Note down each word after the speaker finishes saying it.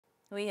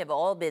We have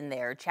all been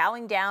there,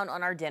 chowing down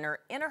on our dinner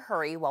in a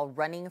hurry while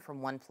running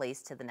from one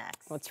place to the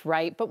next. That's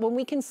right. But when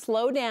we can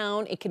slow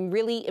down, it can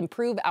really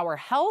improve our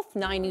health.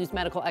 9 News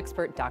medical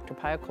expert Dr.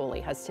 Payal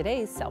Kohli has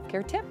today's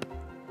self-care tip.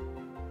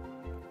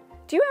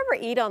 Do you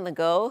ever eat on the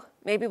go?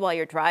 Maybe while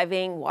you're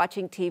driving,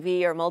 watching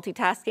TV, or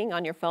multitasking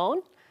on your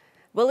phone?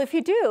 Well, if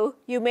you do,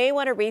 you may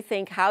want to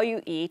rethink how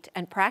you eat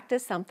and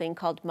practice something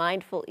called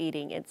mindful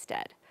eating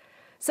instead.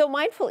 So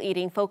mindful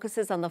eating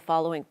focuses on the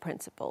following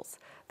principles.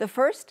 The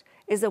first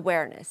is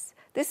awareness.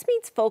 This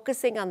means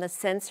focusing on the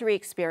sensory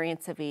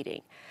experience of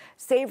eating,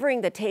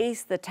 savoring the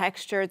taste, the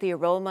texture, the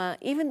aroma,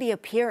 even the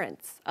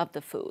appearance of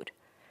the food.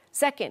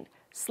 Second,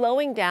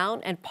 slowing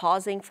down and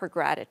pausing for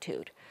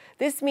gratitude.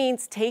 This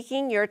means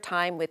taking your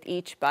time with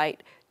each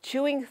bite,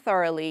 chewing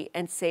thoroughly,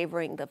 and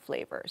savoring the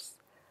flavors.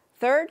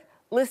 Third,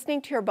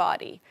 listening to your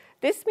body.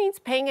 This means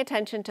paying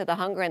attention to the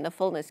hunger and the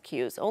fullness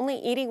cues, only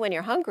eating when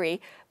you're hungry,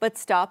 but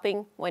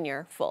stopping when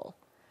you're full.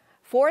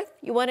 Fourth,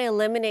 you want to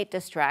eliminate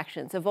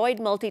distractions, avoid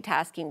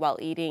multitasking while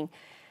eating,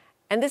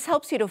 and this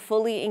helps you to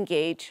fully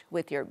engage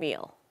with your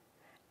meal.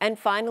 And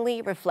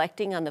finally,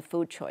 reflecting on the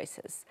food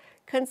choices,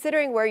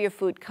 considering where your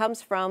food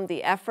comes from,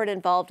 the effort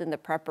involved in the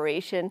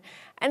preparation,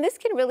 and this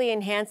can really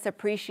enhance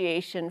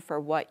appreciation for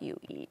what you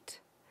eat.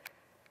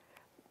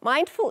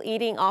 Mindful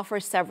eating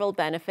offers several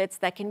benefits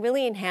that can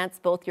really enhance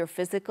both your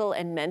physical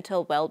and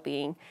mental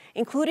well-being,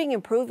 including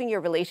improving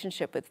your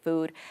relationship with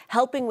food,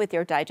 helping with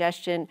your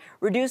digestion,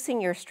 reducing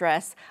your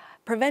stress,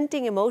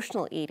 preventing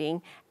emotional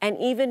eating, and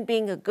even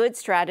being a good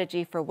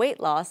strategy for weight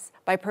loss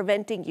by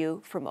preventing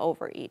you from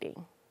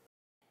overeating.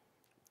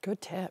 Good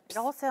tips. It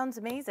all sounds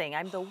amazing.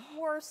 I'm the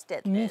worst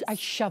at this. I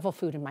shovel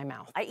food in my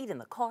mouth. I eat in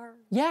the car.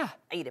 Yeah.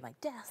 I eat at my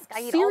desk.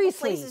 I eat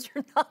Seriously. all the places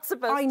you're not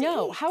supposed to I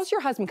know. eat. How's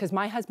your husband? Because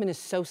my husband is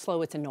so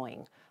slow, it's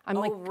annoying.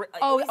 I'm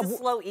he's a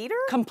slow eater?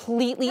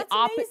 Completely That's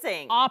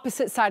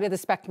opposite side of the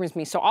spectrum as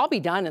me. So I'll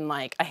be done in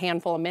like a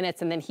handful of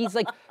minutes, and then he's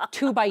like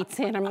 2 bites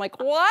in. I'm like,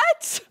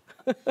 what?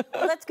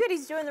 Well, that's good.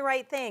 He's doing the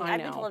right thing. I I've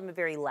been know. told I'm a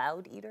very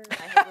loud eater.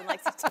 My husband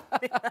likes to tell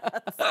me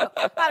that. So,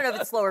 I don't know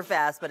if it's slow or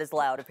fast, but it's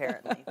loud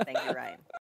apparently. Thank you, Ryan.